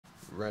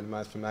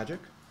randomize for Magic.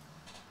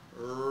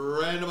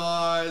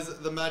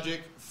 Randomise the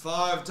Magic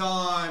 5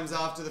 times.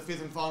 After the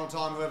 5th and final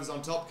time, whoever's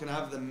on top can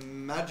have the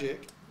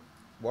Magic.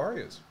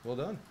 Warriors. Well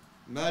done.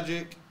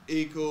 Magic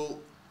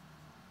equal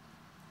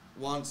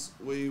once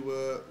we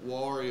were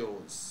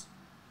Warriors.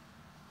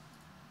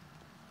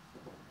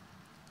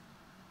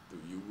 Do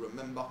you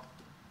remember?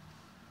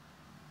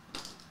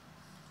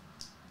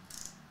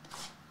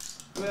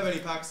 Do we have any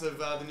packs of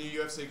the new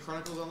UFC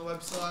Chronicles on the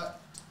website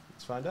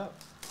Let's find out.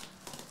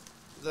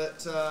 that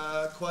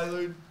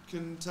Quaalude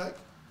can take?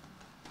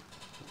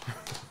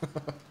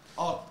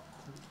 Oh,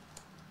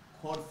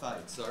 Quad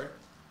Fade, sorry.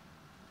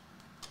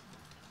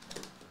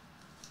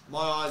 My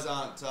eyes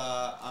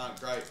aren't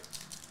great.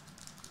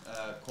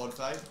 Quad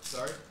Fade,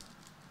 sorry.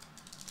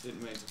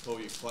 Didn't mean to call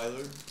you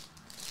Quaalude.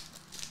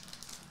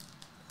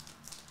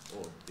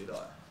 Or did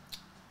I?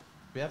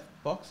 We have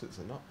boxes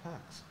and not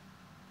packs.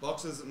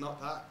 Boxes and not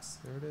packs.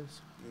 There it is.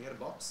 You can get a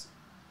box.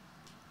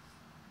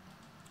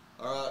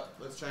 Alright,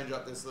 let's change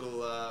up this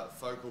little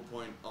focal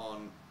point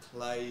on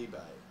Clay Bay.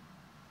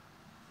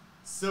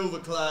 Silver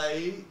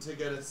Clay to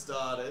get us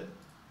started.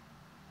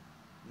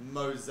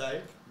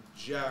 Mosaic,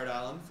 Jared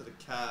Allen for the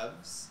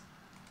Cavs.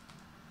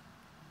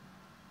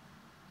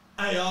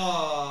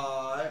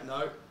 AI, no,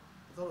 I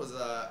thought it was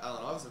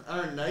Allen Iverson.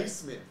 Aaron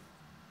Naismith.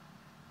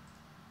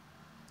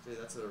 Gee,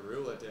 that's a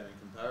real letdown in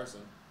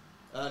comparison.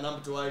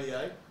 Number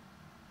 288.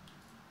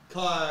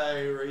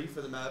 Kyrie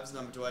for the Mavs,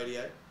 number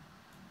 288.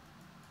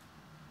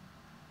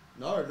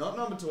 No, not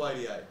number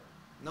 288.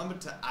 Number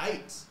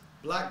 8.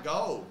 Black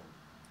gold.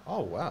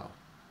 Oh, wow.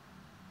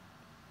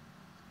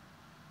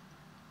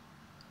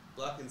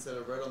 Black instead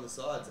of red on the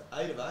sides.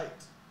 8 of 8.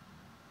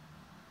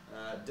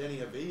 Denny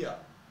Avila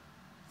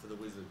for the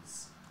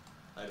Wizards.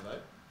 8 of 8.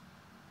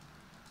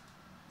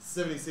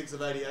 76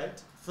 of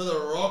 88. For the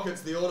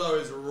Rockets, the auto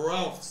is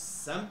Ralph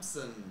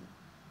Sampson.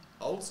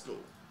 Old school.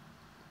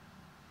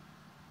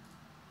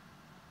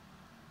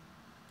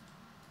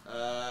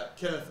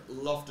 Kenneth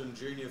Lofton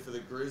Jr. for the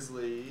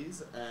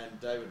Grizzlies and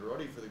David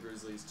Roddy for the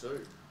Grizzlies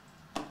too.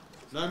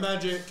 No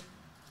Magic.